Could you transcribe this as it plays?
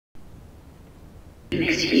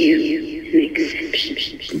makes you an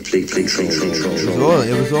exception. Complete control.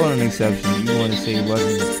 It was all an exception. You want to say it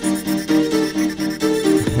wasn't?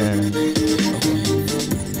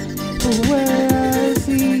 But where I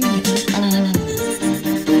see I'm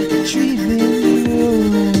treating you,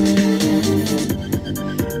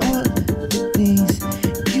 all the things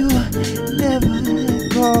you never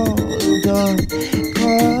called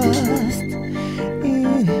cost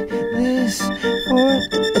in this for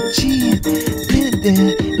achievement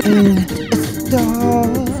and a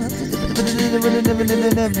start.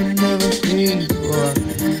 Never think for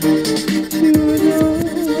to know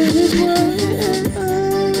this one.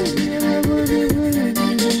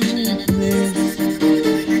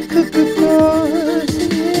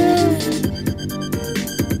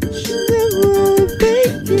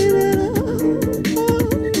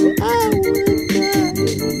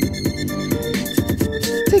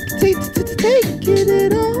 Taking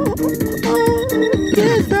it all.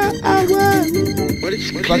 Yes, I was. But it's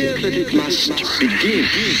clear that it must begin.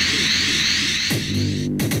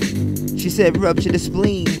 She said, rupture the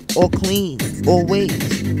spleen, all clean, always.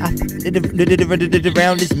 I did it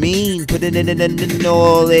around is mean, put it in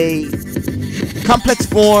all a complex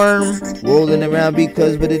form, rolling around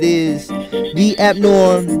because what it is, the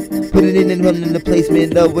abnorm. Put it in the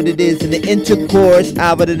placement of what it is in the intercourse.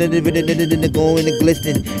 I would going and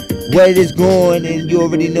glistening. Where it is going, and you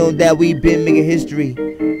already know that we've been making history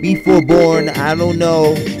before born. I don't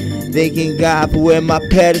know. Thanking God for where my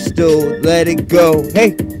pedestal. Let it go.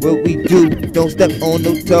 Hey, what we do? Don't step on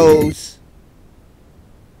no toes.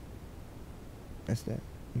 That's that.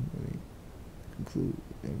 Conclude.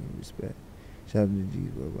 Respect. Shout out to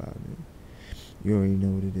G's worldwide, man. You already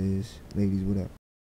know what it is. Ladies, what up?